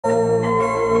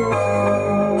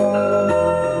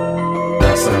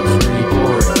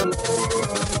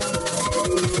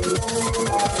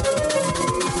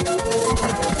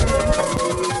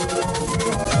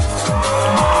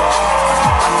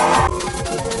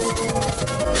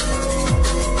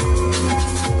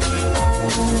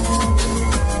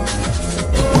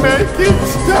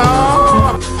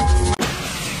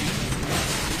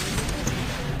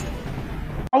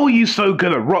How are you so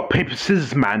good at rock, paper,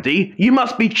 scissors, Mandy? You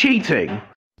must be cheating.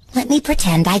 Let me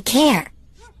pretend I care.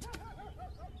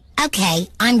 Okay,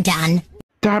 I'm done.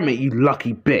 Damn it, you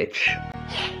lucky bitch.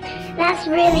 That's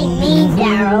really mean,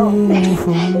 Daryl.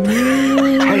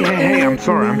 Hey, I'm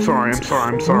sorry.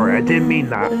 I didn't mean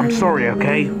that. I'm sorry,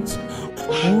 okay?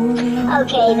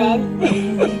 Okay, then.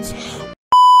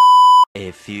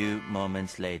 A few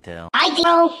moments later. Hi,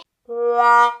 Daryl.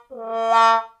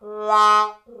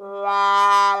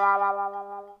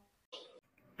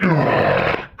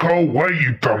 Go away,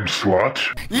 you dumb slut.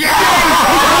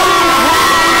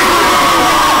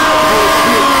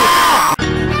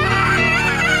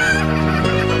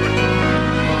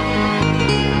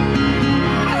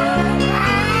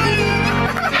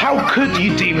 How could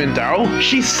you, Demon Daryl?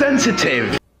 She's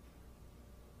sensitive.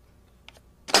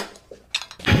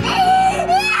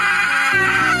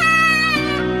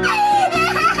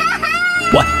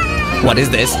 What is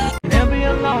this? It'll be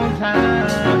a long time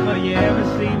before you ever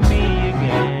see me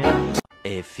again.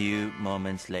 A few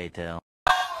moments later.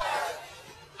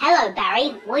 Hello, Barry.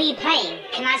 What are you playing?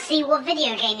 Can I see what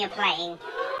video game you're playing?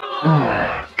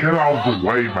 Get out of the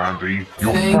way, Mandy.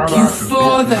 Your fat ass is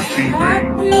blocking the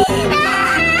TV.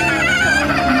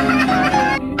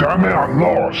 Damn it, I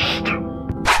lost.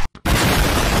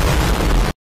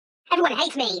 Everyone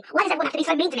hates me. Why does everyone have to be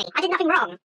so mean to me? I did nothing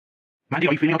wrong. Mandy,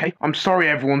 are you feeling okay? I'm sorry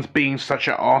everyone's being such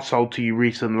an arsehole to you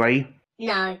recently.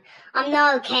 No, I'm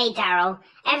not okay, Daryl.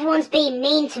 Everyone's been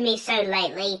mean to me so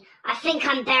lately. I think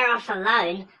I'm better off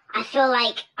alone. I feel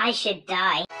like I should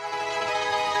die.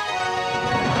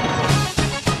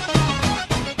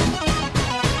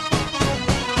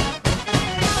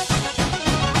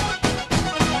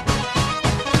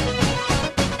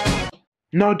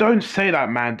 No, don't say that,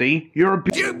 Mandy. You're a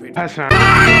stupid person.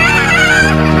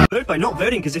 Vote by not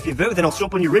voting, because if you vote, then I'll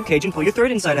stomp on your ribcage and pull your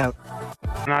throat inside out.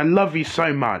 And I love you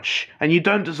so much. And you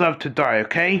don't deserve to die,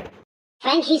 okay?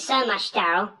 Thank you so much,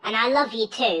 Daryl. And I love you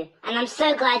too. And I'm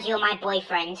so glad you're my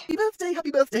boyfriend. Happy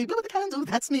birthday, blow out the candle,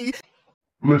 that's me.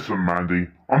 Listen, Mandy,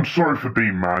 I'm sorry for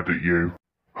being mad at you.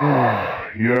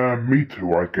 Yeah, me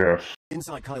too, I guess.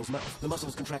 Inside Kyle's mouth, the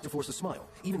muscles contract to force a smile,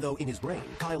 even though in his brain,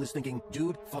 Kyle is thinking,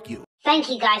 dude, fuck you. Thank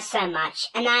you guys so much,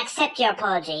 and I accept your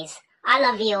apologies. I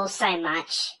love you all so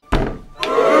much.